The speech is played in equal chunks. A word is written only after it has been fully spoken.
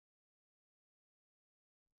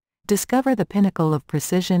Discover the pinnacle of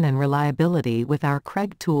precision and reliability with our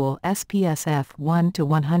Kreg Tool Sps-F1 to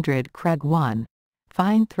 100 Kreg 1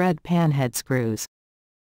 fine thread panhead screws.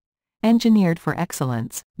 Engineered for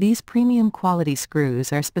excellence, these premium quality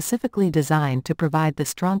screws are specifically designed to provide the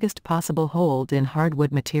strongest possible hold in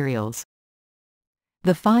hardwood materials.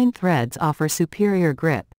 The fine threads offer superior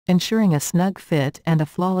grip, ensuring a snug fit and a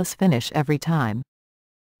flawless finish every time.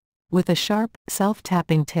 With a sharp,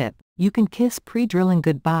 self-tapping tip, you can kiss pre-drilling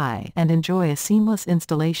goodbye and enjoy a seamless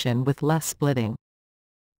installation with less splitting.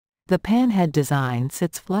 The panhead design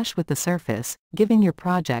sits flush with the surface, giving your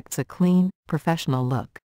projects a clean, professional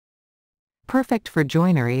look. Perfect for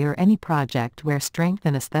joinery or any project where strength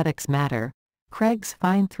and aesthetics matter, Kreg's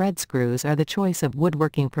fine thread screws are the choice of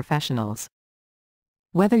woodworking professionals.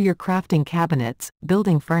 Whether you're crafting cabinets,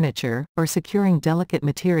 building furniture, or securing delicate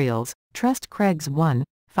materials, trust Kreg's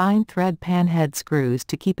fine thread panhead screws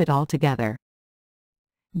to keep it all together.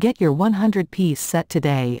 Get your 100-piece set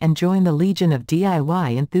today and join the legion of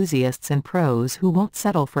DIY enthusiasts and pros who won't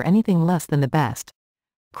settle for anything less than the best.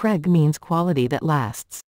 Kreg means quality that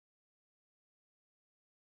lasts.